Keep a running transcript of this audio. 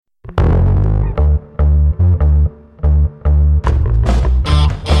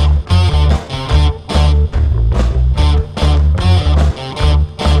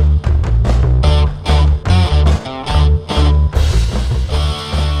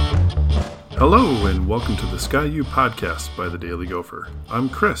Hello and welcome to the Sky U podcast by the Daily Gopher. I'm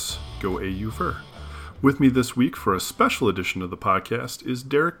Chris, go AU Fur. With me this week for a special edition of the podcast is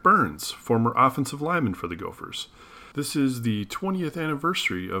Derek Burns, former offensive lineman for the Gophers. This is the 20th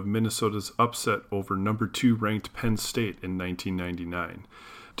anniversary of Minnesota's upset over number 2 ranked Penn State in 1999.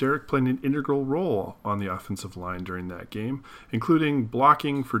 Derek played an integral role on the offensive line during that game, including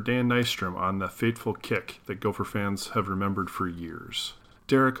blocking for Dan Nystrom on the fateful kick that Gopher fans have remembered for years.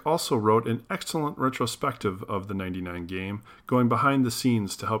 Derek also wrote an excellent retrospective of the 99 game, going behind the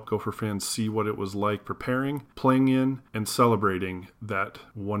scenes to help Gopher fans see what it was like preparing, playing in, and celebrating that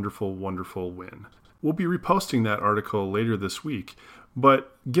wonderful, wonderful win. We'll be reposting that article later this week,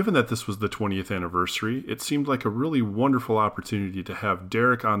 but given that this was the 20th anniversary, it seemed like a really wonderful opportunity to have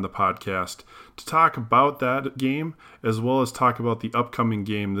Derek on the podcast to talk about that game, as well as talk about the upcoming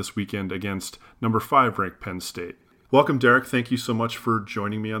game this weekend against number 5 ranked Penn State. Welcome, Derek. Thank you so much for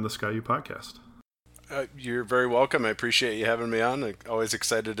joining me on the Sky U podcast. You're very welcome. I appreciate you having me on. I'm always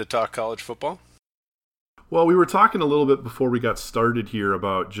excited to talk college football. Well, we were talking a little bit before we got started here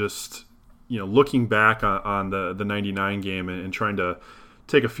about just, looking back on the 99 game and trying to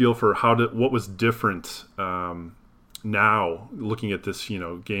take a feel for what was different now looking at this,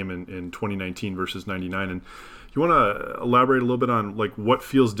 game in 2019 versus 99. And you want to elaborate a little bit on what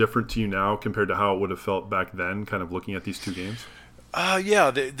feels different to you now compared to how it would have felt back then, kind of looking at these two games?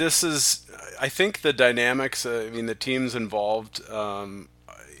 This is, I think the dynamics, the teams involved,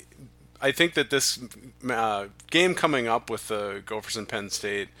 I think that this game coming up with the Gophers and Penn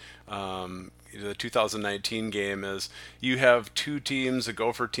State, the 2019 game, is you have two teams, a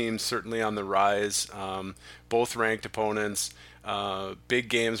Gopher team certainly on the rise, both ranked opponents, big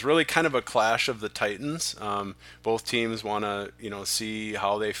games, really kind of a clash of the Titans. Both teams want to, see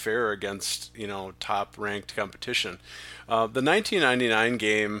how they fare against, top ranked competition. The 1999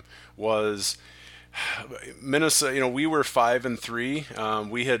 game was Minnesota. We were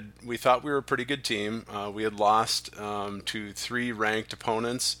 5-3. We thought we were a pretty good team. We had lost to 3 ranked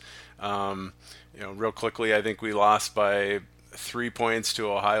opponents. Real quickly, I think we lost by 3 points to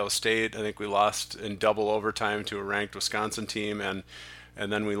Ohio State. I think we lost in double overtime to a ranked Wisconsin team, and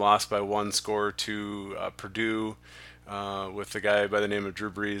then we lost by 1 score to Purdue with the guy by the name of Drew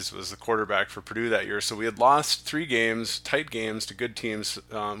Brees was the quarterback for Purdue that year. So we had lost 3 games, tight games to good teams.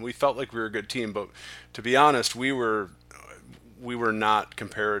 We felt like we were a good team, but to be honest, we were not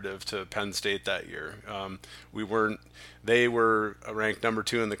comparative to Penn State that year. We weren't. They were ranked number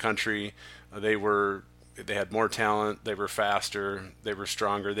 2 in the country. They had more talent. They were faster. They were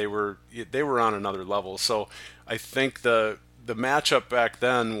stronger. They were on another level. So I think the matchup back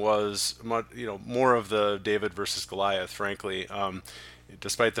then was much, more of the David versus Goliath, frankly.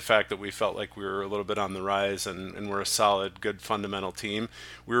 Despite the fact that we felt like we were a little bit on the rise and we're a solid, good fundamental team,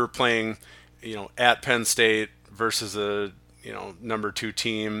 we were playing, at Penn State versus a number 2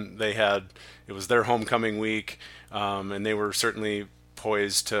 team. It was their homecoming week, and they were certainly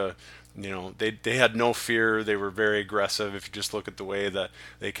poised to. They had no fear. They were very aggressive. If you just look at the way that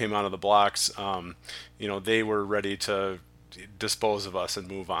they came out of the blocks, they were ready to dispose of us and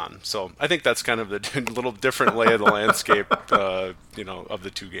move on. So I think that's kind of the little different lay of the landscape, of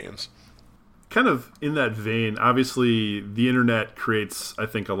the two games. Kind of in that vein, obviously the internet creates, I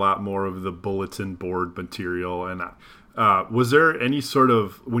think, a lot more of the bulletin board material. And was there any sort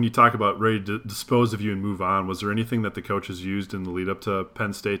of, when you talk about ready to dispose of you and move on, was there anything that the coaches used in the lead up to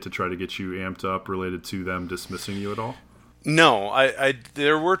Penn State to try to get you amped up related to them dismissing you at all? No,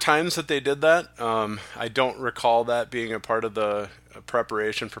 there were times that they did that. I don't recall that being a part of the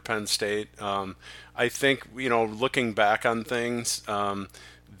preparation for Penn State. I think, looking back on things,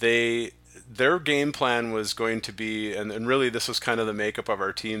 their game plan was going to be, and really this was kind of the makeup of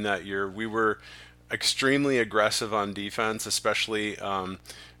our team that year. We were extremely aggressive on defense, especially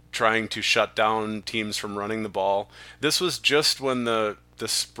trying to shut down teams from running the ball. This was just when the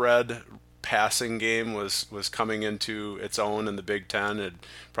spread passing game was coming into its own in the Big Ten. It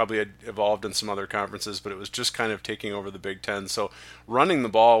probably had evolved in some other conferences, but it was just kind of taking over the Big Ten. So running the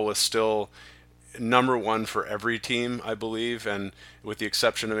ball was still number 1 for every team, I believe, and with the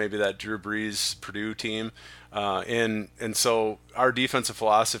exception of maybe that Drew Brees Purdue team. And so our defensive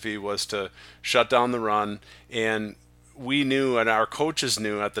philosophy was to shut down the run, and we knew, and our coaches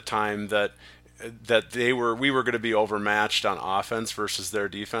knew at the time, that we were going to be overmatched on offense versus their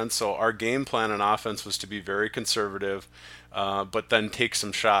defense. So our game plan on offense was to be very conservative, but then take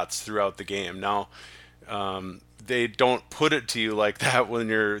some shots throughout the game. Now, they don't put it to you like that when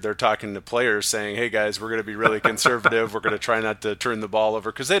they're talking to players saying, hey guys, we're going to be really conservative. We're going to try not to turn the ball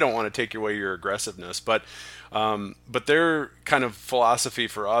over, because they don't want to take away your aggressiveness. But their kind of philosophy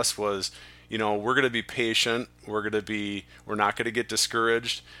for us was, we're going to be patient. We're not going to get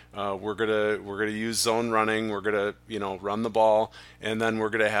discouraged. We're going to use zone running. We're going to, run the ball, and then we're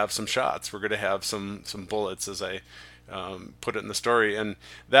going to have some shots. We're going to have some bullets, as I put it in the story. And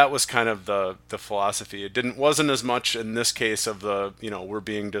that was kind of the philosophy. It wasn't as much in this case of the, we're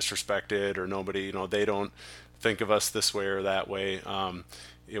being disrespected or nobody, they don't think of us this way or that way.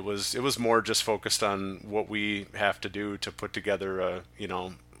 It was more just focused on what we have to do to put together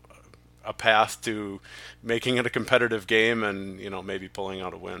a path to making it a competitive game and, maybe pulling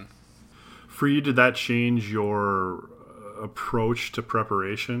out a win. For you, did that change your approach to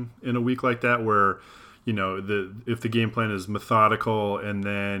preparation in a week like that, where, if the game plan is methodical and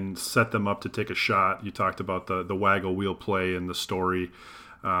then set them up to take a shot? You talked about the waggle wheel play in the story.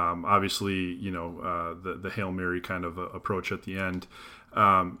 Obviously, the Hail Mary kind of approach at the end.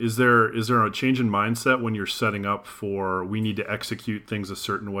 Is there a change in mindset when you're setting up for, we need to execute things a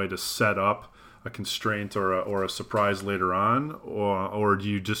certain way to set up a constraint or a surprise later on, or do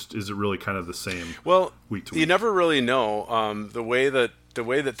you is it really kind of the same? Well, week to week? You never really know. The way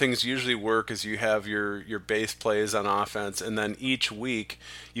that things usually work is you have your base plays on offense, and then each week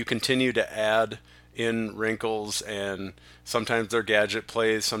you continue to add in wrinkles, and sometimes they're gadget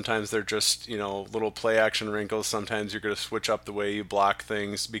plays, sometimes they're just little play action wrinkles, sometimes you're going to switch up the way you block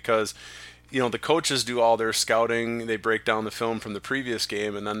things, because the coaches do all their scouting. They break down the film from the previous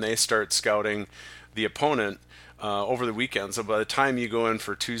game, and then they start scouting the opponent over the weekend. So by the time you go in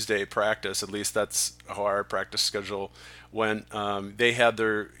for Tuesday practice, at least that's how our practice schedule went, they had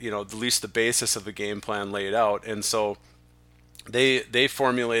their at least the basis of the game plan laid out, and so they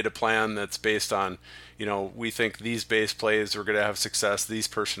formulate a plan that's based on, we think these base plays are going to have success, these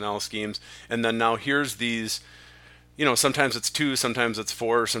personnel schemes, and then now here's these, sometimes it's 2, sometimes it's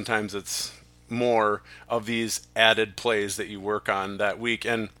 4, sometimes it's more of these added plays that you work on that week.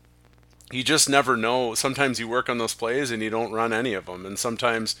 And you just never know. Sometimes you work on those plays and you don't run any of them, and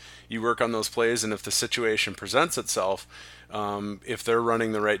sometimes you work on those plays, and if the situation presents itself, if they're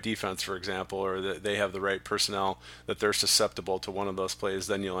running the right defense, for example, or that they have the right personnel, that they're susceptible to one of those plays,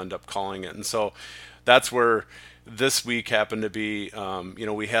 then you'll end up calling it. And so that's where this week happened to be.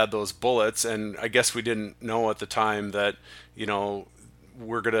 We had those bullets, and I guess we didn't know at the time that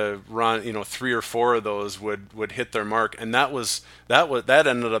we're going to run 3 or 4 of those would hit their mark, and that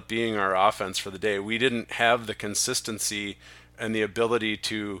ended up being our offense for the day. We didn't have the consistency and the ability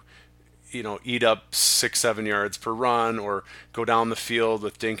to eat up 6-7 yards per run or go down the field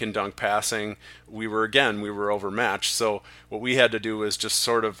with dink and dunk passing. We were overmatched. So what we had to do was just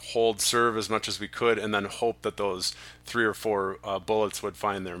sort of hold serve as much as we could, and then hope that those 3 or 4 bullets would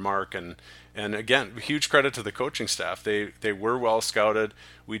find their mark. And again, huge credit to the coaching staff. They were well scouted.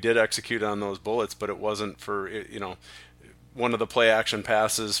 We did execute on those bullets, but it wasn't for one of the play action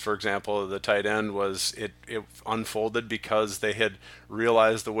passes, for example, the tight end was it unfolded because they had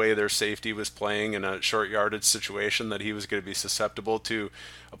realized the way their safety was playing in a short yardage situation that he was going to be susceptible to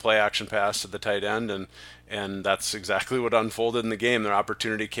a play action pass to the tight end, and that's exactly what unfolded in the game. Their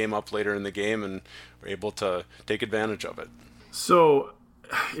opportunity came up later in the game, and were able to take advantage of it. So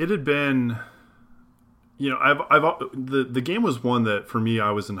it had been, the game was one that for me,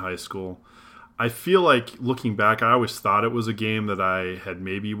 I was in high school. I feel like looking back, I always thought it was a game that I had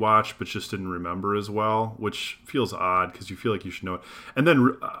maybe watched but just didn't remember as well, which feels odd because you feel like you should know it. And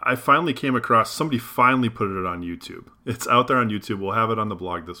then I finally came across, somebody finally put it on YouTube. It's out there on YouTube. We'll have it on the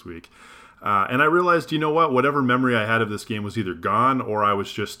blog this week. And I realized, whatever memory I had of this game was either gone, or I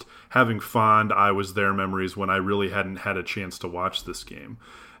was just having fond I was there memories when I really hadn't had a chance to watch this game.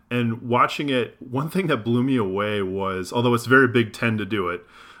 And watching it, one thing that blew me away was, although it's very Big Ten to do it,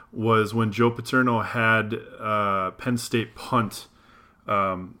 was when Joe Paterno had Penn State punt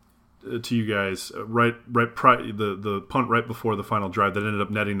to you guys, the punt right before the final drive that ended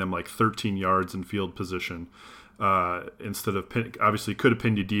up netting them like 13 yards in field position. Instead of obviously could have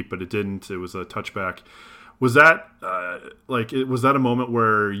pinned you deep, but it didn't. It was a touchback. Was that was that a moment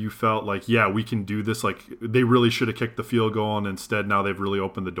where you felt like, yeah, we can do this? Like they really should have kicked the field goal, and instead now they've really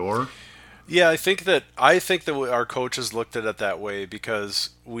opened the door. Yeah, I think that our coaches looked at it that way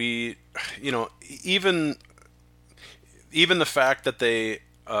because we, even the fact that they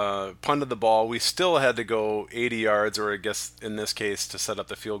punted the ball, we still had to go 80 yards, or I guess in this case to set up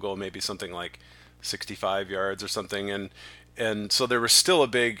the field goal, maybe something like 65 yards or something, and so there was still a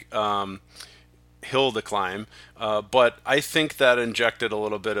big hill to climb, but I think that injected a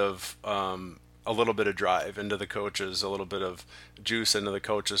little bit of a little bit of drive into the coaches, a little bit of juice into the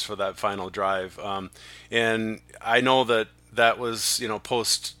coaches for that final drive. And I know that was,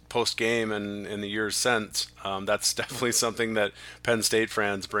 post game and in the years since. That's definitely something that Penn State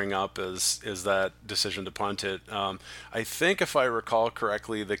fans bring up is that decision to punt it. I think if I recall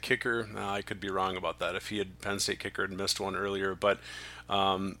correctly, the kicker, I could be wrong about that, if Penn State kicker had missed one earlier, but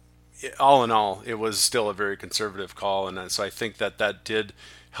all in all, it was still a very conservative call, and so I think that did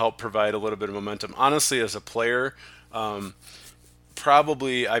help provide a little bit of momentum. Honestly, as a player, I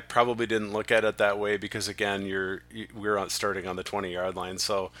probably didn't look at it that way because again, we're starting on the 20-yard line,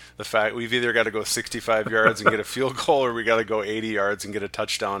 so the fact we've either got to go 65 yards and get a field goal, or we got to go 80 yards and get a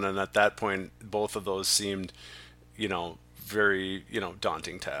touchdown, and at that point, both of those seemed, very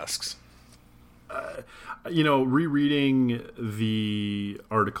daunting tasks. Rereading the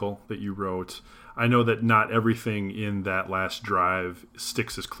article that you wrote, I know that not everything in that last drive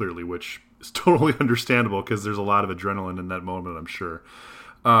sticks as clearly, which is totally understandable because there's a lot of adrenaline in that moment, I'm sure.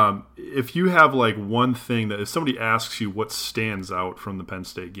 If you have like one thing that if somebody asks you what stands out from the Penn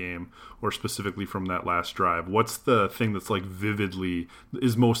State game, or specifically from that last drive, what's the thing that's like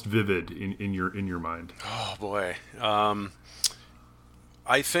most vivid in your mind? Oh boy.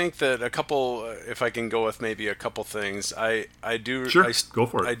 I think that a couple, if I can go with maybe a couple things, I do. Sure, go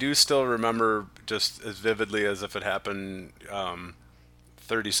for it. I do still remember just as vividly as if it happened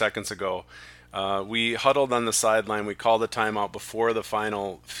 30 seconds ago. We huddled on the sideline. We called a timeout before the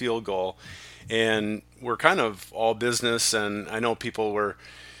final field goal, and we're kind of all business. And I know people were,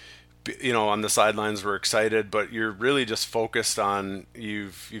 on the sidelines were excited, but you're really just focused on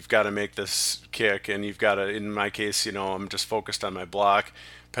you've got to make this kick, and you've got to. In my case, I'm just focused on my block.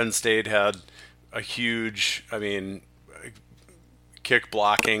 Penn State had a huge, kick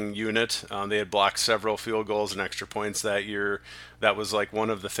blocking unit. They had blocked several field goals and extra points that year. That was like one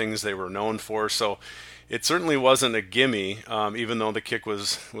of the things they were known for. So it certainly wasn't a gimme, even though the kick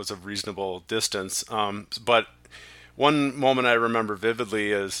was a reasonable distance. But one moment I remember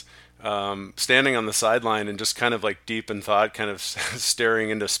vividly is standing on the sideline and just kind of like deep in thought, kind of staring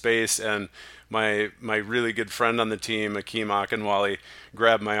into space. And my really good friend on the team, Akeem Akinwale,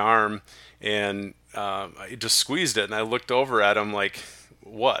 grabbed my arm and I just squeezed it. And I looked over at him like,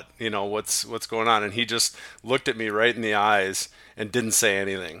 what? What's going on? And he just looked at me right in the eyes and didn't say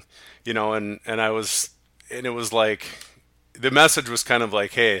anything. And it was like the message was kind of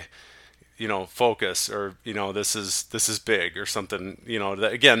like, hey, focus, or, this is big or something,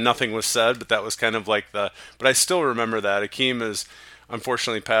 that, again, nothing was said, but that was kind of like but I still remember that. Akeem is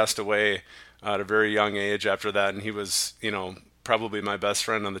unfortunately passed away at a very young age after that. And he was, probably my best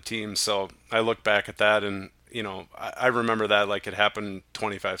friend on the team. So I look back at that and, I remember that like it happened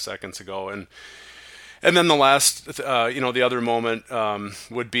 25 seconds ago. And then the last, the other moment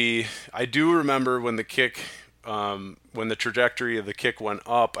would be, I do remember when the kick, when the trajectory of the kick went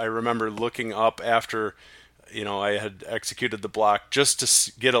up. I remember looking up after, I had executed the block just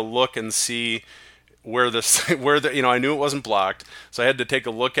to get a look and see where I knew it wasn't blocked. So I had to take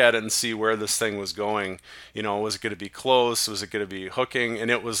a look at it and see where this thing was going. Was it going to be close? Was it going to be hooking? And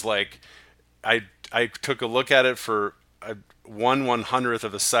it was like, I took a look at it for 1/100th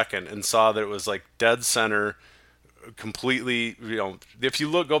of a second and saw that it was like dead center, completely. If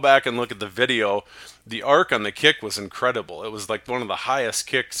you go back and look at the video, the arc on the kick was incredible. It was like one of the highest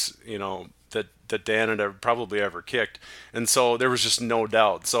kicks, that Dan had probably ever kicked. And so there was just no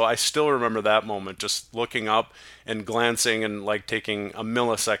doubt. So I still remember that moment, just looking up and glancing and like taking a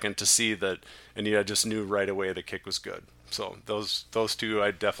millisecond to see that, and I just knew right away the kick was good. So those two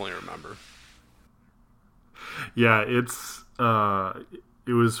I definitely remember. Yeah, it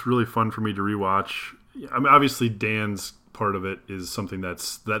was really fun for me to rewatch. I mean, obviously Dan's part of it is something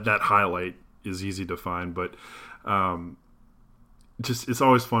that highlight is easy to find, but just it's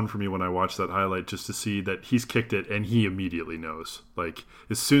always fun for me when I watch that highlight just to see that he's kicked it and he immediately knows. Like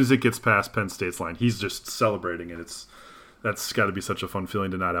as soon as it gets past Penn State's line, he's just celebrating, and that's got to be such a fun feeling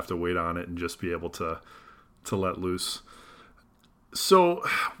to not have to wait on it and just be able to let loose. So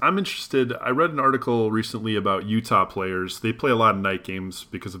I'm interested. I read an article recently about Utah players. They play a lot of night games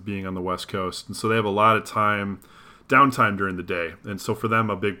because of being on the West Coast, and so they have a lot of downtime during the day. And so for them,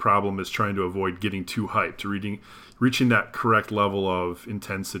 a big problem is trying to avoid getting too hyped, reaching that correct level of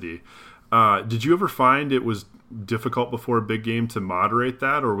intensity. Did you ever find it was difficult before a big game to moderate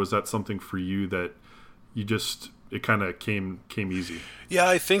that, or was that something for you that it kind of came easy? Yeah,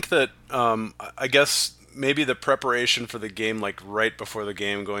 I think that I guess maybe the preparation for the game, like right before the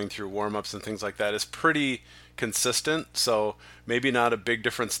game, going through warm-ups and things like that, is pretty consistent. So maybe not a big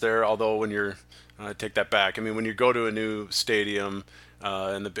difference there. Although when I take that back. I mean, when you go to a new stadium,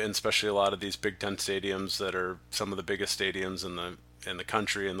 and especially a lot of these Big Ten stadiums that are some of the biggest stadiums in the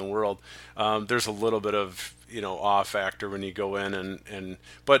country and the world. There's a little bit of awe factor when you go in,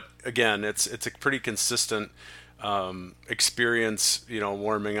 but again, it's a pretty consistent experience,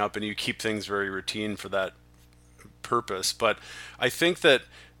 warming up, and you keep things very routine for that purpose. But I think that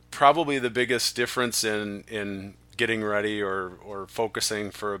probably the biggest difference in getting ready or focusing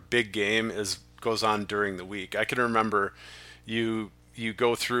for a big game goes on during the week. I can remember you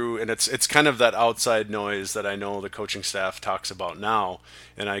go through, and it's kind of that outside noise that I know the coaching staff talks about now,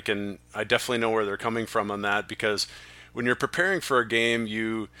 and I definitely know where they're coming from on that, because when you're preparing for a game,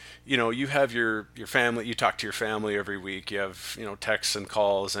 you have your family, you talk to your family every week, you have texts and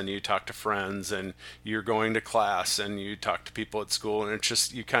calls, and you talk to friends, and you're going to class, and you talk to people at school, and it's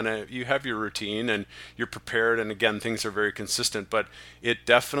just you have your routine and you're prepared, and again, things are very consistent. But it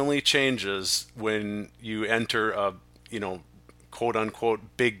definitely changes when you enter a quote unquote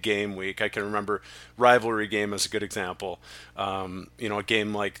big game week. I can remember rivalry game as a good example. A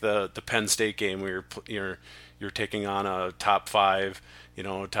game like the Penn State game where you're taking on a top 5,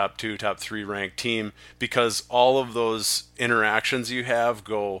 top 2, top 3 ranked team, because all of those interactions you have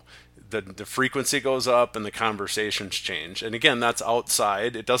the frequency goes up and the conversations change. And again, that's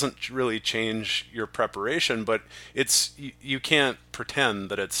outside. It doesn't really change your preparation, but you can't pretend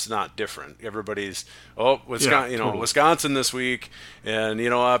that it's not different. Everybody's Wisconsin, totally. Wisconsin this week, and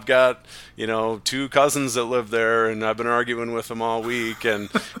I've got 2 cousins that live there, and I've been arguing with them all week, and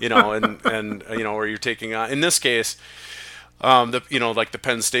or you're taking on, in this case, like the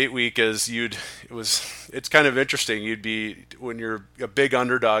Penn State week it's kind of interesting. You'd be, when you're a big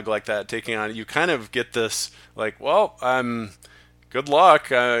underdog like that taking on, you kind of get this like, well, good luck.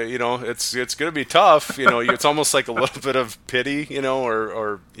 It's going to be tough. It's almost like a little bit of pity,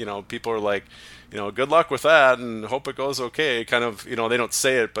 or people are like, good luck with that and hope it goes okay. Kind of, they don't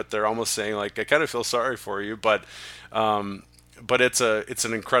say it, but they're almost saying like, I kind of feel sorry for you, but it's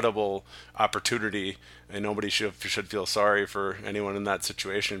an incredible opportunity, and nobody should feel sorry for anyone in that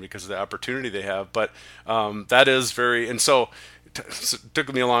situation because of the opportunity they have. But that is very, and so it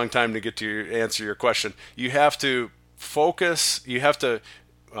took me a long time to get to answer your question. You have to focus. You have to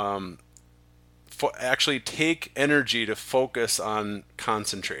actually take energy to focus on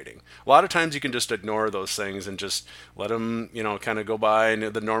concentrating. A lot of times you can just ignore those things and just let them, kind of go by, and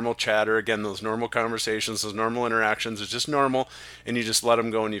the normal chatter, again, those normal conversations, those normal interactions is just normal, and you just let them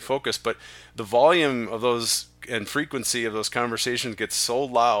go and you focus. But the volume of those and frequency of those conversations gets so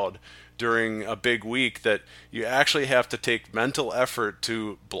loud during a big week that you actually have to take mental effort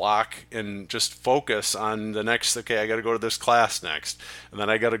to block and just focus on the next, okay, I got to go to this class next, and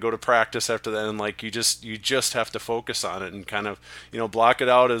then I got to go to practice after that, and like you just have to focus on it and kind of block it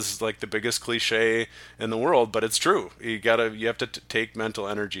out is like the biggest cliche in the world, but it's true. You have to take mental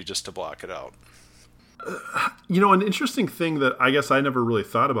energy just to block it out. An interesting thing that I guess I never really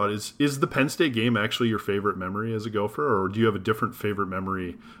thought about is the Penn State game actually your favorite memory as a Gopher, or do you have a different favorite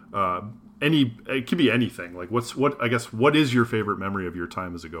memory? It could be anything. Like what is your favorite memory of your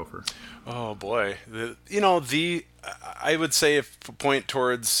time as a Gopher? Oh boy, I would say if point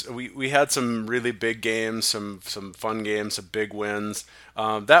towards we had some really big games, some fun games, some big wins.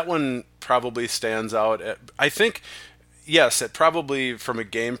 That one probably stands out. I think. Yes, it probably, from a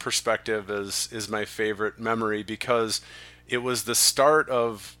game perspective, is my favorite memory, because it was the start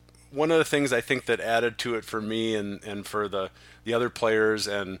of one of the things I think that added to it for me and for the other players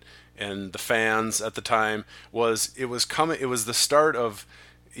and the fans at the time was it was the start of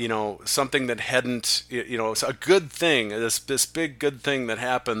something that hadn't a good thing, this big good thing that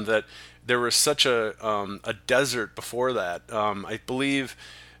happened, that there was such a desert before that. I believe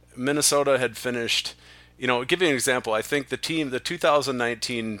Minnesota had finished. Give you an example. I think the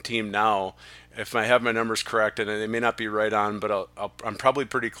 2019 team now, if I have my numbers correct, and they may not be right on, but I'm probably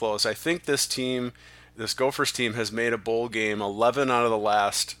pretty close. I think this Gophers team has made a bowl game 11 out of the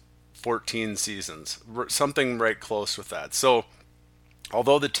last 14 seasons, something right close with that. So,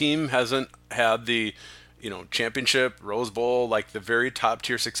 although the team hasn't had the championship, Rose Bowl, like the very top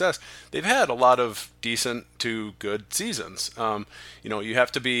tier success, they've had a lot of decent to good seasons. You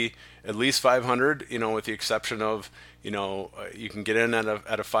have to be at least 500, with the exception of, you can get in at a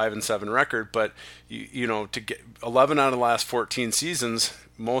 5-7 record, but to get 11 out of the last 14 seasons,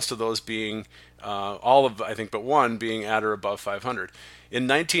 most of those being, all of, I think, but one being at or above 500. In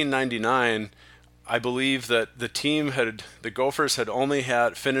 1999, I believe that the Gophers had only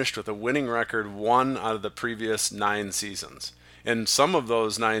finished with a winning record 1 out of the previous 9 seasons. And some of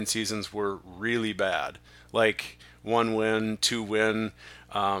those 9 seasons were really bad, like 1 win, 2 win,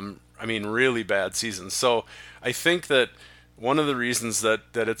 really bad seasons. So I think that one of the reasons that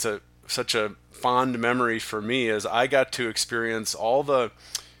it's such a fond memory for me is I got to experience all the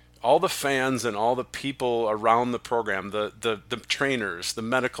fans and all the people around the program, the trainers, the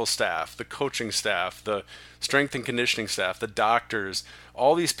medical staff, the coaching staff, the strength and conditioning staff, the doctors,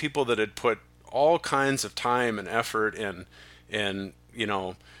 all these people that had put all kinds of time and effort and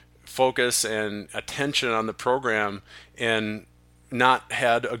focus and attention on the program, and not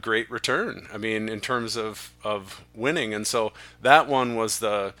had a great return. I mean, in terms of winning. And so that one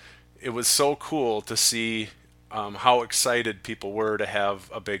it was so cool to see how excited people were to have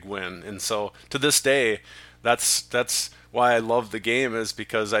a big win. And so to this day, that's why I love the game, is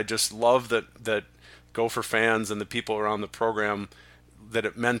because I just love that Gopher fans and the people around the program, that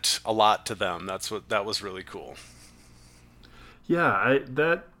it meant a lot to them. That was really cool. Yeah,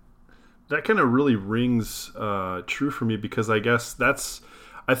 that kind of really rings true for me, because I guess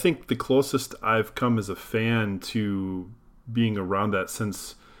I think the closest I've come as a fan to being around that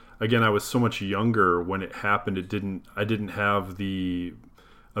since, again, I was so much younger when it happened. I didn't have the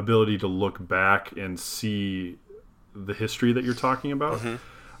ability to look back and see the history that you're talking about. Mm-hmm.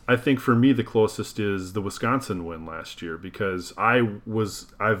 I think for me the closest is the Wisconsin win last year, because I've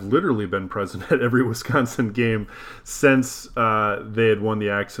literally been present at every Wisconsin game since they had won the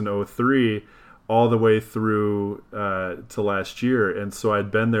Axe in 2003 all the way through to last year. And so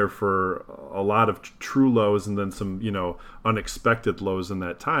I'd been there for a lot of true lows and then some, unexpected lows in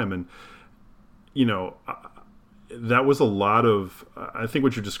that time. And, that was a lot of, I think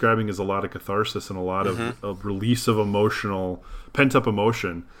what you're describing is a lot of catharsis and a lot mm-hmm. of release of pent-up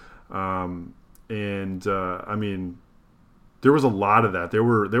emotion. I mean, there was a lot of that. There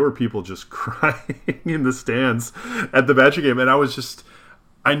were people just crying in the stands at the Badger game. And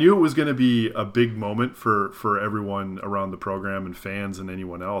I knew it was going to be a big moment for everyone around the program and fans and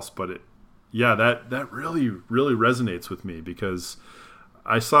anyone else. But that really, really resonates with me, because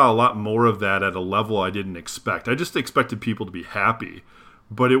I saw a lot more of that at a level I didn't expect. I just expected people to be happy,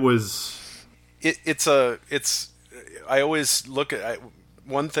 but it was. I always look at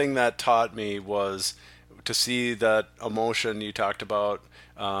one thing that taught me was to see that emotion you talked about,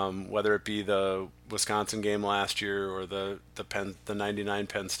 whether it be the Wisconsin game last year or the 99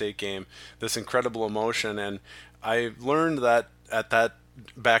 Penn State game, this incredible emotion. And I learned that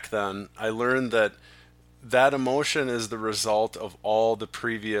back then, I learned that emotion is the result of all the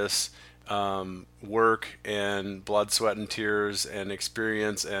previous work and blood, sweat, and tears and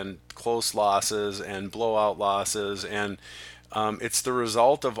experience and close losses and blowout losses. And it's the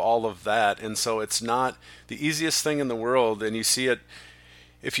result of all of that. And so it's not the easiest thing in the world. And you see it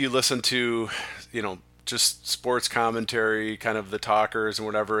if you listen to, just sports commentary, kind of the talkers and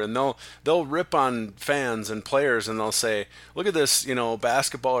whatever, and they'll rip on fans and players, and they'll say, look at this,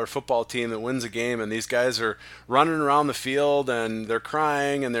 basketball or football team that wins a game, and these guys are running around the field and they're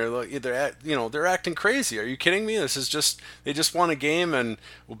crying and they're acting crazy. Are you kidding me? This is they just won a game, and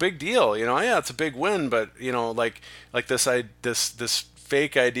well, big deal. Yeah, it's a big win, but like this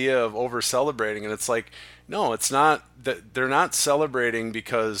fake idea of over celebrating, and it's like, no, it's not. That they're not celebrating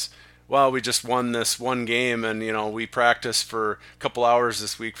because, well, we just won this one game and, we practiced for a couple hours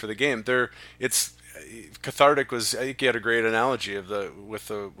this week for the game. It's cathartic. I think you had a great analogy with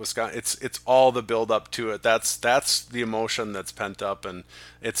the Wisconsin. It's all the build up to it. That's the emotion that's pent up, and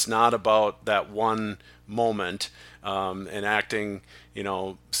it's not about that one moment and acting,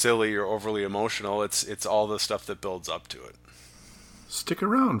 silly or overly emotional. It's all the stuff that builds up to it. Stick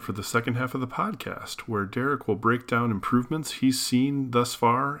around for the second half of the podcast, where Derek will break down improvements he's seen thus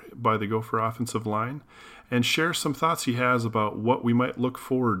far by the Gopher offensive line and share some thoughts he has about what we might look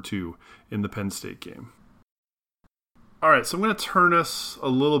forward to in the Penn State game. All right, so I'm going to turn us a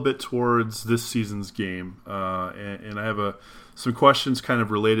little bit towards this season's game, and I have some questions kind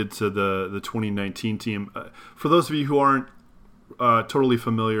of related to the 2019 team. For those of you who aren't totally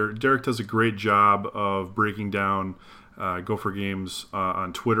familiar, Derek does a great job of breaking down Gopher games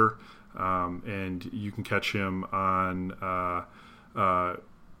on Twitter, and you can catch him on the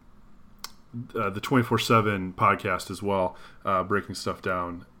 24/7 podcast as well, breaking stuff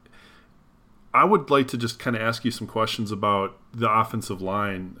down. I would like to just kind of ask you some questions about the offensive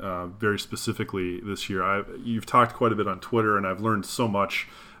line, very specifically this year. You've talked quite a bit on Twitter, and I've learned so much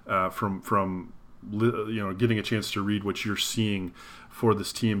from getting a chance to read what you're seeing for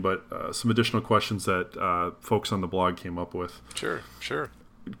this team, but some additional questions that folks on the blog came up with. Sure.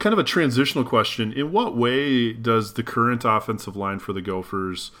 Kind of a transitional question. In what way does the current offensive line for the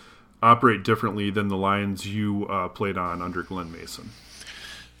Gophers operate differently than the lines you played on under Glenn Mason?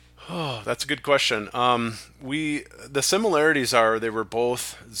 Oh, that's a good question. The similarities are they were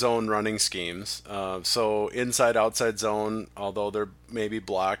both zone running schemes. So inside outside zone, although they're maybe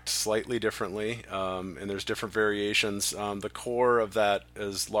blocked slightly differently, and there's different variations, the core of that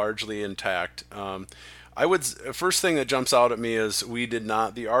is largely intact. First thing that jumps out at me is the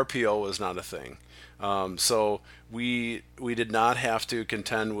RPO was not a thing. So we did not have to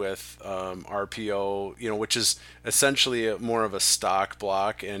contend with RPO, which is essentially more of a stock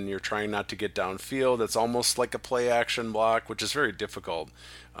block, and you're trying not to get downfield. It's almost like a play action block, which is very difficult,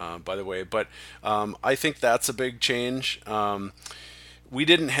 by the way. But I think that's a big change. We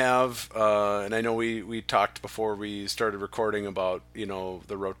didn't have, and I know we talked before we started recording about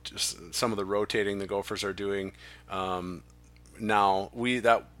some of the rotating the Gophers are doing. Now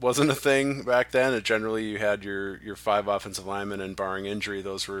that wasn't a thing back then. Generally, you had your five offensive linemen, and barring injury,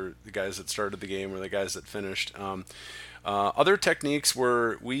 those were the guys that started the game or the guys that finished. Other techniques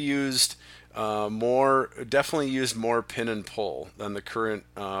were we used definitely used more pin and pull than the current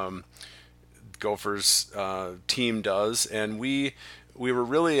Gophers team does, and we were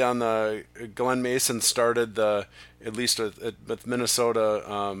really on the Glenn Mason started at least with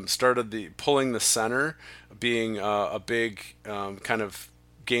Minnesota started the pulling the center being a big kind of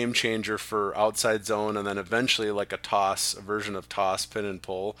game changer for outside zone, and then eventually like a version of toss, pin and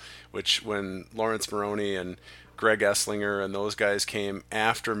pull, which when Lawrence Maroney and Greg Esslinger and those guys came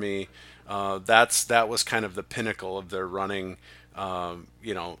after me, that was kind of the pinnacle of their running,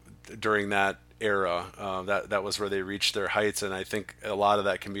 during that era. That was where they reached their heights, and I think a lot of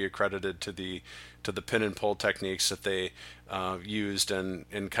that can be accredited to the pin and pull techniques that they used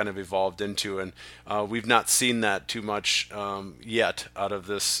and kind of evolved into. And we've not seen that too much yet out of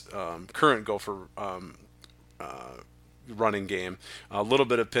this current Gopher running game. A little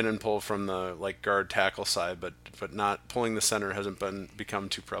bit of pin and pull from the guard tackle side, but not pulling the center hasn't become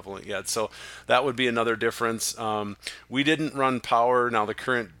too prevalent yet. So that would be another difference. We didn't run power. Now the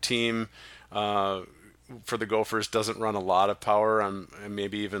current team for the Gophers doesn't run a lot of power,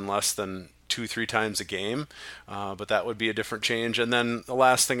 maybe even less than 2-3 times a game, but that would be a different change. And then the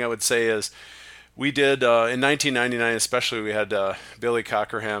last thing I would say is we did in 1999, especially. We had Billy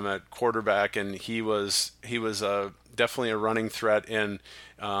Cockerham at quarterback, and he was definitely a running threat. And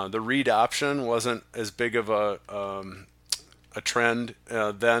the read option wasn't as big of a trend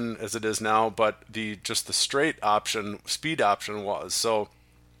then as it is now, but just the straight option, speed option was. So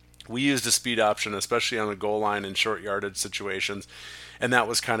we used a speed option, especially on the goal line in short yardage situations, and that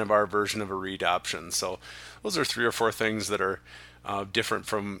was kind of our version of a read option. So those are 3 or 4 things that are different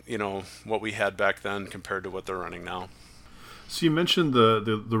from what we had back then compared to what they're running now. So you mentioned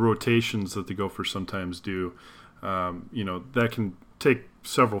the rotations that the Gophers sometimes do. That can take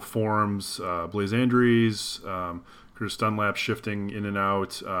several forms. Blaze Andrews, Curtis Dunlap shifting in and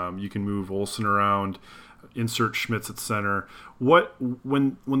out. You can move Olsen around, insert Schmitz at center.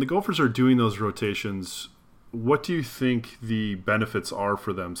 When the Gophers are doing those rotations, what do you think the benefits are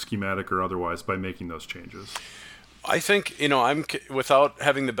for them, schematic or otherwise, by making those changes? I think, I'm without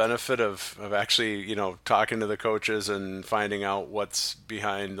having the benefit of actually, talking to the coaches and finding out what's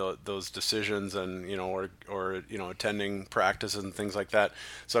behind those decisions and, or attending practices and things like that.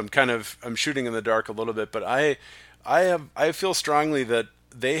 So I'm shooting in the dark a little bit, but I feel strongly that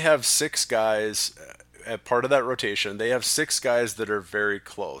they have 6 guys at part of that rotation. They have 6 guys that are very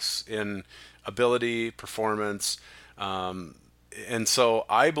close in ability, performance, and so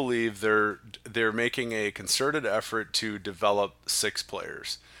I believe they're making a concerted effort to develop 6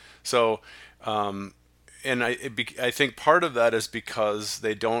 players. So, and I think part of that is because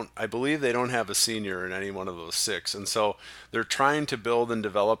I believe they don't have a senior in any one of those 6, and so they're trying to build and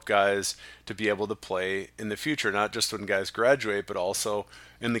develop guys to be able to play in the future, not just when guys graduate, but also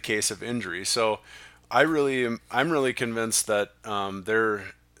in the case of injury. So, I'm really convinced that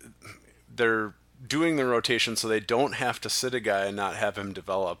they're doing the rotation so they don't have to sit a guy and not have him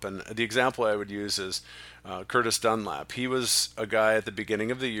develop. And the example I would use is Curtis Dunlap. He was a guy at the beginning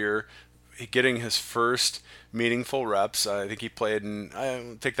of the year getting his first meaningful reps. I think he played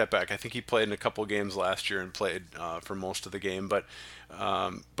I take that back. I think he played in a couple games last year and played for most of the game. But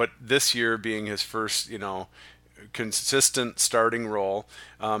this year being his first, consistent starting role,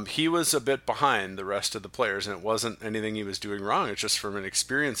 he was a bit behind the rest of the players, and it wasn't anything he was doing wrong. It's just from an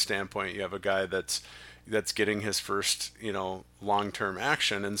experience standpoint, you have a guy that's getting his first long-term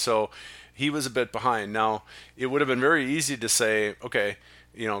action, and so he was a bit behind. Now it would have been very easy to say, okay,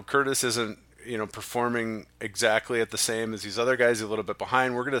 Curtis isn't performing exactly at the same as these other guys, a little bit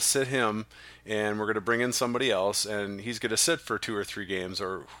behind. We're going to sit him and we're going to bring in somebody else, and he's going to sit for 2 or 3 games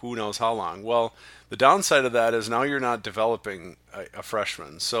or who knows how long. Well, the downside of that is now you're not developing a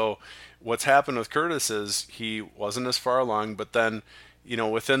freshman. So what's happened with Curtis is he wasn't as far along, but then,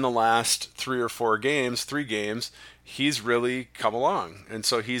 within the last 3 or 4 games, 3 games, he's really come along. And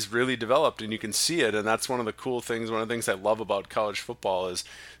so he's really developed, and you can see it. And that's one of the cool things. One of the things I love about college football is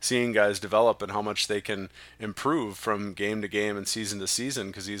seeing guys develop and how much they can improve from game to game and season to season,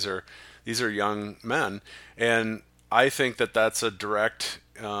 because these are young men. And I think that that's a direct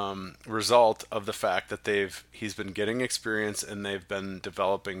result of the fact that he's been getting experience and they've been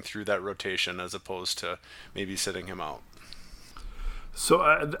developing through that rotation as opposed to maybe sitting him out. So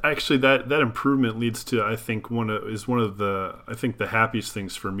actually, that improvement leads to, I think, one of the happiest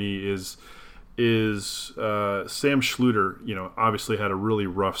things for me is Sam Schluter. Obviously had a really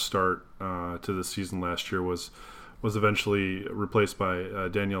rough start to the season last year. Was eventually replaced by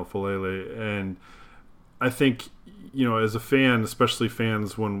Daniel Falele, and I think as a fan, especially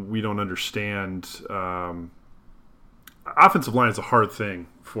fans when we don't understand. Offensive line is a hard thing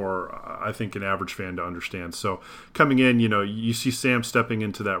for, I think, an average fan to understand. So coming in, you see Sam stepping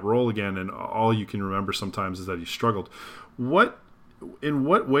into that role again, and all you can remember sometimes is that he struggled. In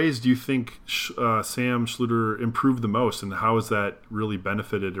what ways do you think Sam Schluter improved the most, and how has that really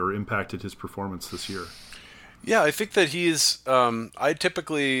benefited or impacted his performance this year? Yeah, I think that he's I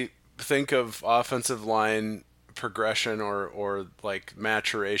typically think of offensive line progression or like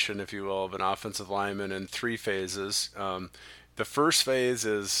maturation, if you will, of an offensive lineman in 3 phases. The first phase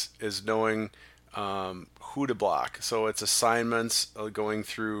is knowing who to block. So it's assignments, going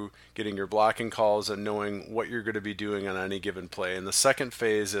through getting your blocking calls and knowing what you're going to be doing on any given play. And the second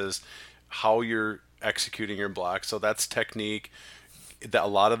phase is how you're executing your block. So that's technique. A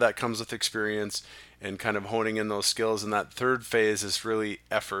lot of that comes with experience and kind of honing in those skills. And that third phase is really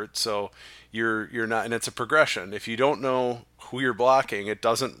effort. So you're not, and it's a progression. If you don't know who you're blocking, it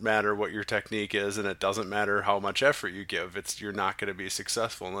doesn't matter what your technique is, and it doesn't matter how much effort you give. You're not going to be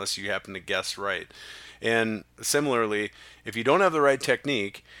successful unless you happen to guess right. And similarly, if you don't have the right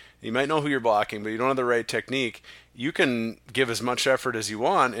technique, you might know who you're blocking, but you don't have the right technique, you can give as much effort as you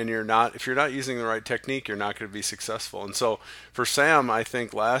want, and if you're not using the right technique, you're not going to be successful. And so for Sam, I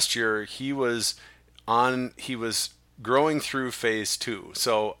think last year he was growing through phase 2.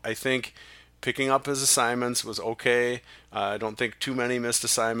 So I think picking up his assignments was okay. I don't think too many missed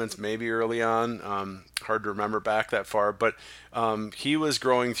assignments, maybe early on. Hard to remember back that far, but he was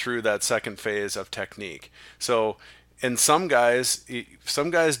growing through that second phase of technique. So, and some guys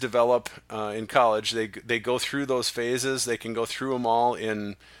develop in college. They go through those phases. They can go through them all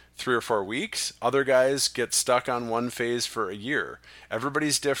in 3 or 4 weeks. Other guys get stuck on one phase for a year.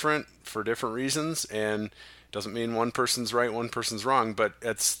 Everybody's different for different reasons, and doesn't mean one person's right, one person's wrong, but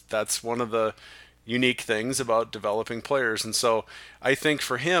that's one of the unique things about developing players. And so I think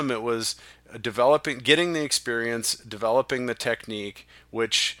for him it was getting the experience, developing the technique,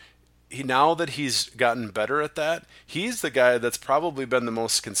 which now that he's gotten better at that, he's the guy that's probably been the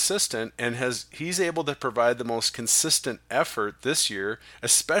most consistent, and he's able to provide the most consistent effort this year,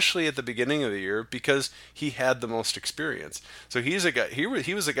 especially at the beginning of the year, because he had the most experience. So he's a guy. He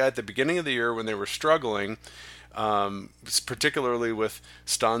was a guy at the beginning of the year when they were struggling, particularly with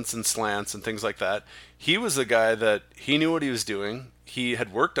stunts and slants and things like that. He was the guy that he knew what he was doing. He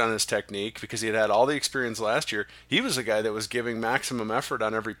had worked on his technique because he had all the experience last year. He was a guy that was giving maximum effort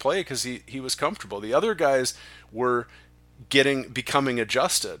on every play because he was comfortable. The other guys were becoming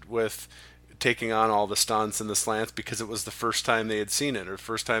adjusted with taking on all the stunts and the slants because it was the first time they had seen it or the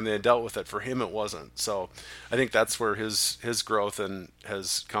first time they had dealt with it. For him, it wasn't. So I think that's where his growth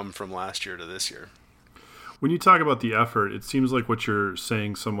has come from last year to this year. When you talk about the effort, it seems like what you're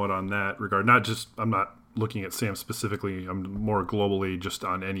saying somewhat on that regard, I'm not looking at Sam specifically, I'm more globally just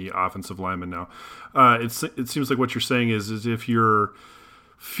on any offensive lineman now. It seems like what you're saying is if you're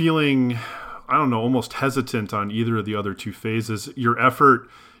feeling, I don't know, almost hesitant on either of the other 2 phases, your effort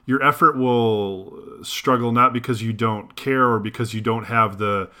will struggle, not because you don't care or because you don't have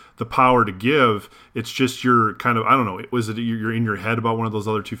the power to give. It's just you're kind of, I don't know, you're in your head about one of those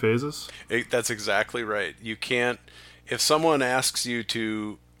other 2 phases? That's exactly right. You can't, if someone asks you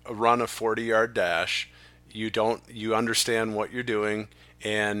to run a 40-yard dash, you understand what you're doing,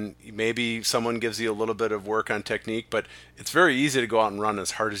 and maybe someone gives you a little bit of work on technique, but it's very easy to go out and run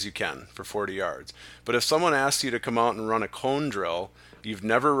as hard as you can for 40 yards. But if someone asks you to come out and run a cone drill you've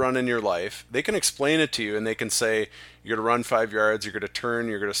never run in your life, they can explain it to you, and they can say, you're going to run 5 yards, you're going to turn,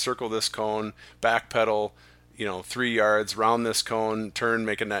 you're going to circle this cone, backpedal, 3 yards, round this cone, turn,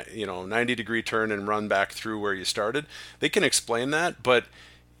 make a 90-degree turn, and run back through where you started. They can explain that, but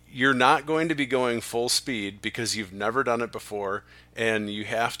you're not going to be going full speed because you've never done it before, and you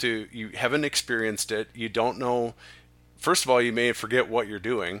haven't experienced it. You don't know. First of all, you may forget what you're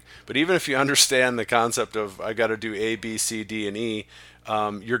doing, but even if you understand the concept of I got to do A, B, C, D, and E,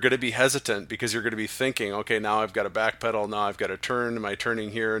 you're going to be hesitant because you're going to be thinking, okay, now I've got to backpedal, now I've got to turn, am I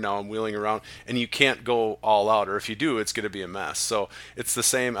turning here, now I'm wheeling around, and you can't go all out, or if you do, it's going to be a mess. So it's the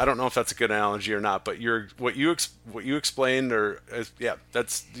same. I don't know if that's a good analogy or not, but what you explained,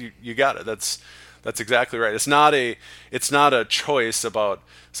 that's you got it. That's exactly right. It's not a choice about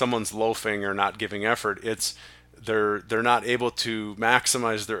someone's loafing or not giving effort. It's they're not able to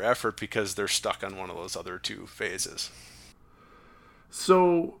maximize their effort because they're stuck on one of those other two phases.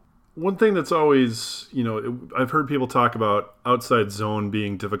 So one thing that's always, I've heard people talk about outside zone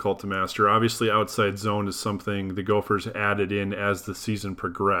being difficult to master. Obviously, outside zone is something the Gophers added in as the season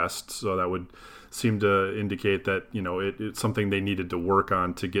progressed. So that would seem to indicate that, it's something they needed to work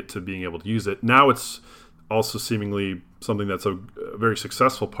on to get to being able to use it. Now it's also seemingly something that's a very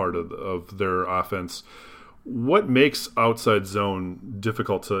successful part of their offense. What makes outside zone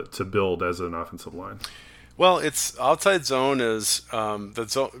difficult to build as an offensive line? Well, it's outside zone is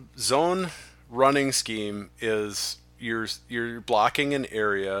the zone running scheme is you're blocking an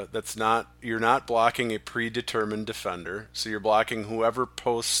area you're not blocking a predetermined defender. So you're blocking whoever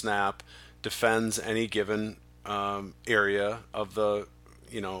post snap defends any given area of the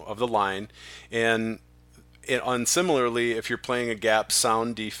line, and similarly, if you're playing a gap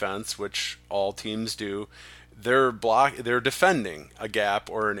sound defense, which all teams do, they're defending a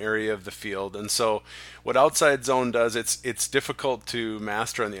gap or an area of the field. And so what outside zone does, it's difficult to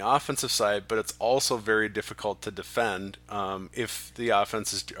master on the offensive side, but it's also very difficult to defend if the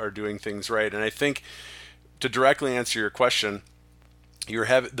offenses are doing things right. And I think to directly answer your question,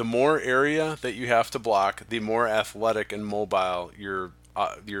 the more area that you have to block, the more athletic and mobile your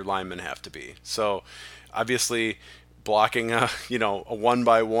linemen have to be. So obviously, blocking a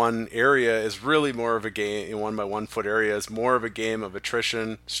 1-by-1 area is really more of a game. 1-by-1 foot area is more of a game of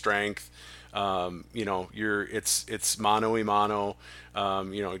attrition, strength. It's mano-y-mano.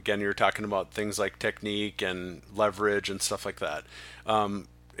 Again, you're talking about things like technique and leverage and stuff like that.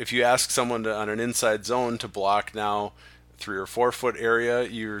 If you ask someone on an inside zone to block now 3 or 4 foot area,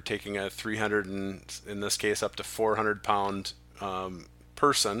 you're taking a 300 and in this case up to 400 pound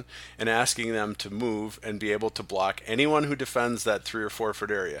person and asking them to move and be able to block anyone who defends that 3 or 4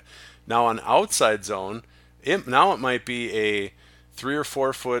 foot area. Now on outside zone, it might be a 3 or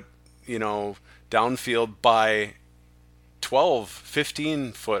 4 foot, downfield by 12,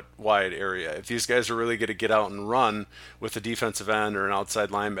 15 foot wide area. If these guys are really going to get out and run with a defensive end or an outside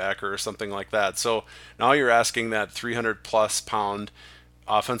linebacker or something like that. So now you're asking that 300 plus pound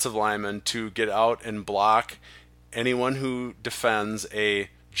offensive lineman to get out and block anyone who defends a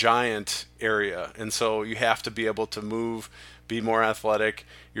giant area. And so you have to be able to move, be more athletic.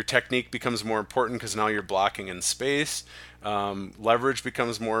 Your technique becomes more important because now you're blocking in space. Leverage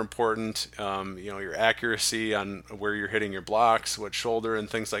becomes more important. Your accuracy on where you're hitting your blocks, what shoulder and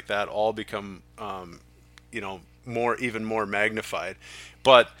things like that all become, even more magnified.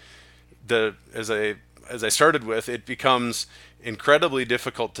 But as I started with, it becomes incredibly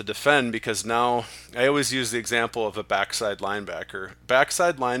difficult to defend because now I always use the example of a backside linebacker.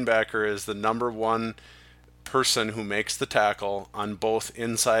 Backside linebacker is the number one person who makes the tackle on both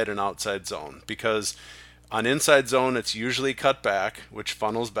inside and outside zone, because on inside zone it's usually cut back, which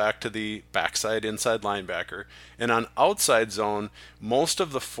funnels back to the backside inside linebacker, and on outside zone most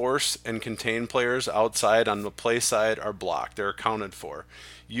of the force and contain players outside on the play side are blocked, they're accounted for.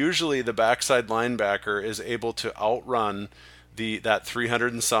 Usually the backside linebacker is able to outrun that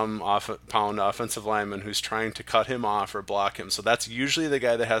 300 and some pound offensive lineman who's trying to cut him off or block him. So that's usually the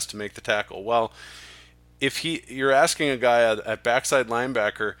guy that has to make the tackle. Well, if you're asking a guy at backside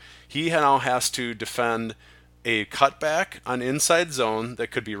linebacker, he now has to defend a cutback on inside zone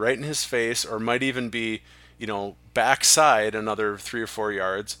that could be right in his face or might even be, backside another 3 or 4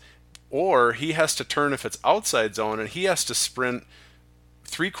 yards, or he has to turn if it's outside zone and he has to sprint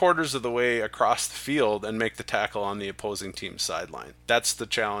 3/4 of the way across the field and make the tackle on the opposing team's sideline. That's the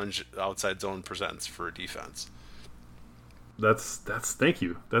challenge outside zone presents for a defense. That's thank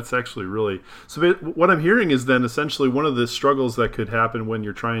you. That's actually really so. What I'm hearing is then essentially one of the struggles that could happen when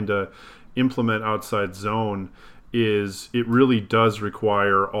you're trying to implement outside zone is it really does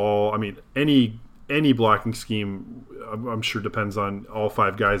require any blocking scheme. I'm sure depends on all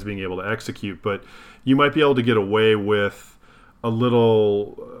 5 guys being able to execute, but you might be able to get away with a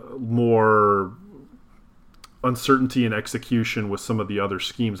little more uncertainty in execution with some of the other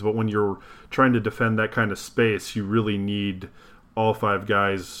schemes. But when you're trying to defend that kind of space, you really need all 5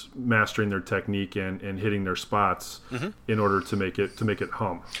 guys mastering their technique and hitting their spots in order to make it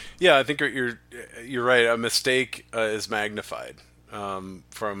hum. Yeah, I think you're right. A mistake is magnified from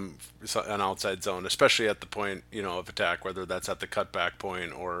an outside zone, especially at the point of attack, whether that's at the cutback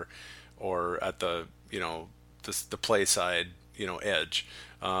point or at the the play side edge.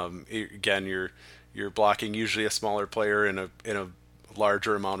 Again, you're blocking usually a smaller player in a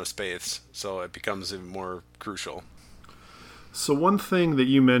larger amount of space, so it becomes even more crucial. So one thing that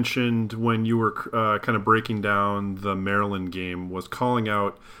you mentioned when you were kind of breaking down the Maryland game was calling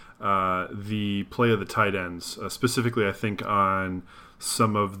out the play of the tight ends, specifically I think on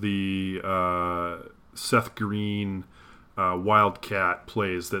some of the Seth Green Wildcat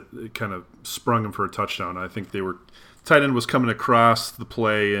plays that kind of sprung him for a touchdown. I think tight end was coming across the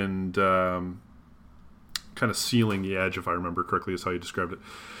play and kind of sealing the edge, if I remember correctly, is how you described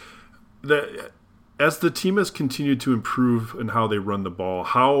it. As the team has continued to improve in how they run the ball,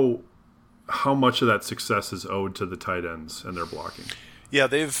 how much of that success is owed to the tight ends and their blocking? Yeah,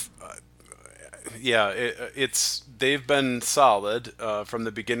 they've been solid from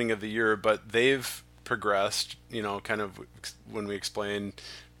the beginning of the year, but they've progressed. Kind of when we explained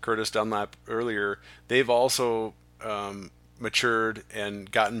Curtis Dunlap earlier, they've also matured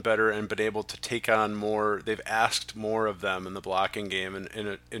and gotten better and been able to take on more. They've asked more of them in the blocking game,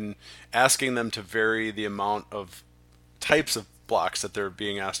 and in asking them to vary the amount of types of blocks that they're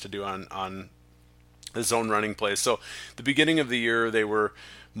being asked to do on the zone running plays. So the beginning of the year, they were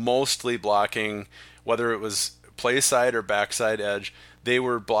mostly blocking, whether it was play side or backside edge, they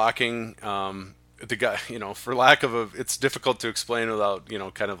were blocking the guy, for lack of it's difficult to explain without,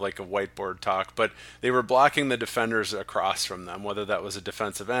 kind of like a whiteboard talk, but they were blocking the defenders across from them, whether that was a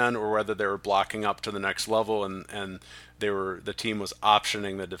defensive end or whether they were blocking up to the next level, and the team was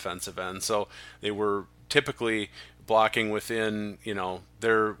optioning the defensive end. So they were typically blocking within,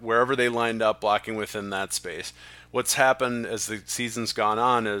 wherever they lined up, blocking within that space. What's happened as the season's gone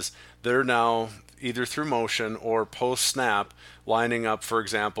on is they're now either through motion or post-snap, lining up, for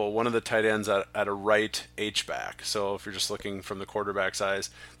example, one of the tight ends at a right H-back. So if you're just looking from the quarterback's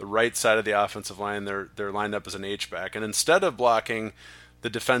eyes, the right side of the offensive line, they're lined up as an H-back. And instead of blocking the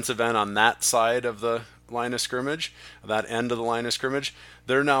defensive end on that side of the line of scrimmage, that end of the line of scrimmage,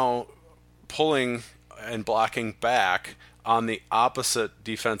 they're now pulling and blocking back on the opposite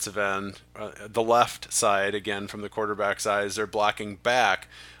defensive end, the left side, again, from the quarterback's eyes, they're blocking back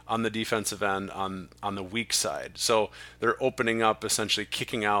on the defensive end on the weak side. So they're opening up, essentially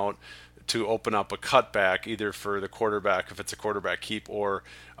kicking out to open up a cutback, either for the quarterback if it's a quarterback keep, or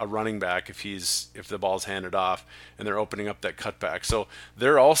a running back if the ball's handed off, and they're opening up that cutback. So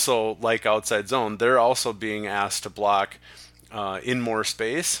they're also, like outside zone, they're also being asked to block in more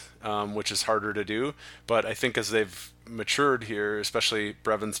space, which is harder to do. But I think as they've matured here, especially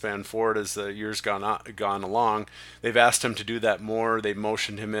Brevin Spann-Ford, as the years gone along, they've asked him to do that more. They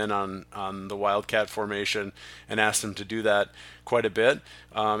motioned him in on the Wildcat formation and asked him to do that quite a bit,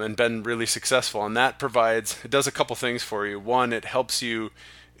 and been really successful. And that it does a couple things for you. One, it helps the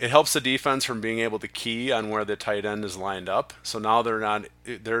defense from being able to key on where the tight end is lined up. So now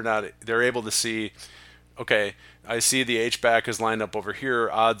they're able to see, okay, I see the H-back is lined up over here.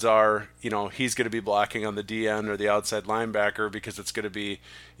 Odds are, he's going to be blocking on the DN or the outside linebacker because it's going to be,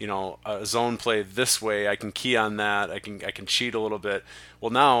 a zone play this way. I can key on that. I can cheat a little bit. Well,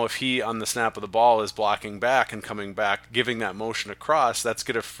 now if he on the snap of the ball is blocking back and coming back, giving that motion across, that's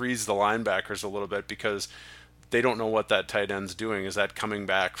going to freeze the linebackers a little bit because they don't know what that tight end's doing. Is that coming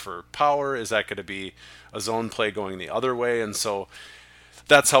back for power? Is that going to be a zone play going the other way? And so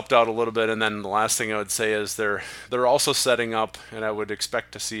that's helped out a little bit. And then the last thing I would say is they're also setting up, and I would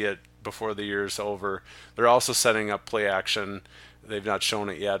expect to see it before the year's over, they're also setting up play action. They've not shown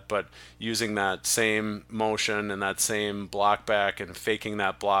it yet, but using that same motion and that same block back and faking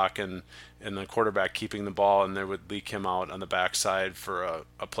that block, and the quarterback keeping the ball, and they would leak him out on the backside for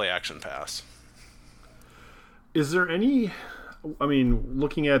a play action pass. Is there any...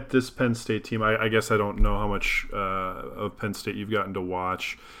 looking at this Penn State team, I guess I don't know how much of Penn State you've gotten to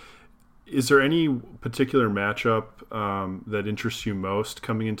watch. Is there any particular matchup that interests you most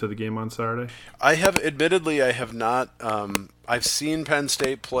coming into the game on Saturday? I have not. I've seen Penn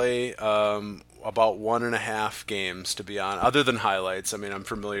State play about 1.5 games, to be honest, other than highlights. I'm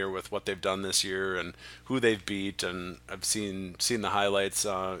familiar with what they've done this year and who they've beat, and I've seen the highlights.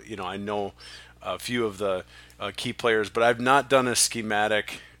 I know a few of the key players, but I've not done a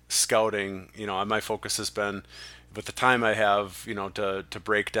schematic scouting. My focus has been with the time I have, to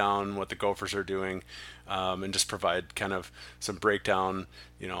break down what the Gophers are doing, and just provide kind of some breakdown,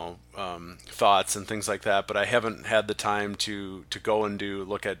 thoughts and things like that. But I haven't had the time to go and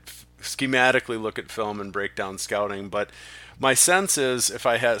schematically look at film and break down scouting. But my sense is, if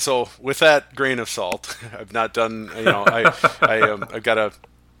I had, so with that grain of salt, I've not done, I've got to,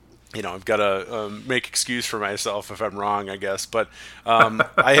 I've got to make excuse for myself if I'm wrong, I guess. But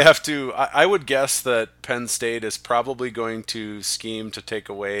I would guess that Penn State is probably going to scheme to take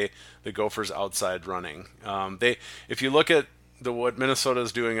away the Gophers' outside running. If you look at what Minnesota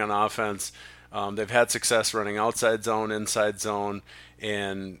is doing on offense, they've had success running outside zone, inside zone,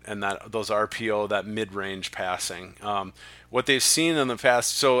 and those RPO, that mid-range passing. What they've seen in the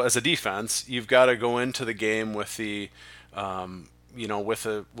past, so as a defense, you've got to go into the game with with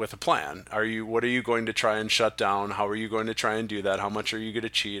a plan. What are you going to try and shut down? How are you going to try and do that? How much are you going to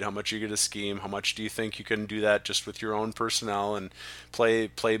cheat? How much are you going to scheme? How much do you think you can do that just with your own personnel and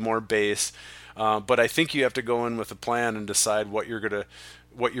play more base? But I think you have to go in with a plan and decide what you're going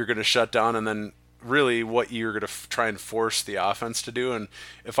to shut down, and then really what you're going to try and force the offense to do. And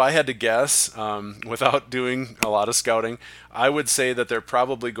if I had to guess, without doing a lot of scouting, I would say that they're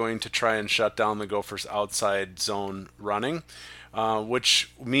probably going to try and shut down the Gophers' outside zone running,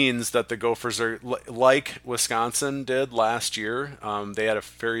 which means that the Gophers are like Wisconsin did last year. They had a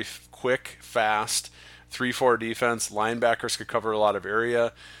very quick, fast 3-4 defense. Linebackers could cover a lot of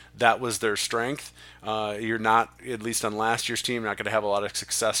area. That was their strength. You're not, at least on last year's team, not going to have a lot of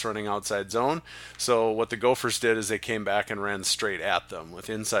success running outside zone. So what the Gophers did is they came back and ran straight at them with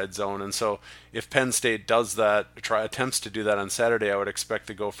inside zone. And so if Penn State does that, attempts to do that on Saturday, I would expect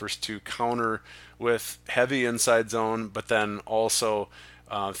the Gophers to counter with heavy inside zone, but then also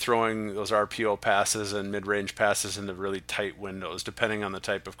throwing those RPO passes and mid-range passes into really tight windows, depending on the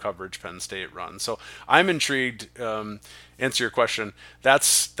type of coverage Penn State runs. So I'm intrigued. Answer your question.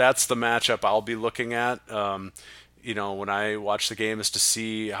 That's the matchup I'll be looking at. When I watch the game, is to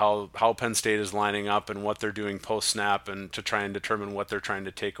see how Penn State is lining up and what they're doing post-snap, and to try and determine what they're trying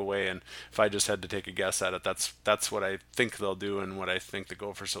to take away. And if I just had to take a guess at it, that's what I think they'll do and what I think the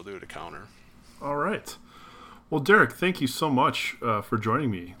Gophers will do to counter. All right. Well, Derek, thank you so much for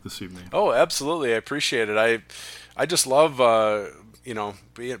joining me this evening. Oh, absolutely. I appreciate it. I just love,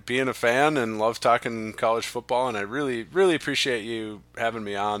 being a fan and love talking college football, and I really, really appreciate you having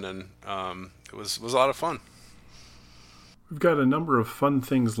me on, and it was a lot of fun. We've got a number of fun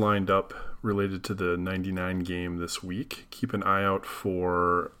things lined up related to the 99 game this week. Keep an eye out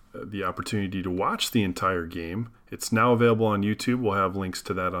for the opportunity to watch the entire game. It's now available on YouTube. We'll have links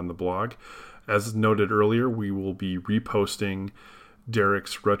to that on the blog. As noted earlier, we will be reposting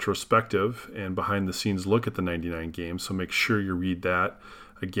Derek's retrospective and behind-the-scenes look at the 99 game, so make sure you read that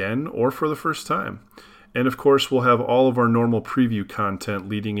again or for the first time. And, of course, we'll have all of our normal preview content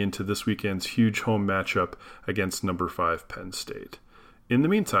leading into this weekend's huge home matchup against number 5 Penn State. In the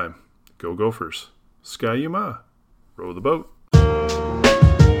meantime, go Gophers. Ski-U-Mah. Row the boat.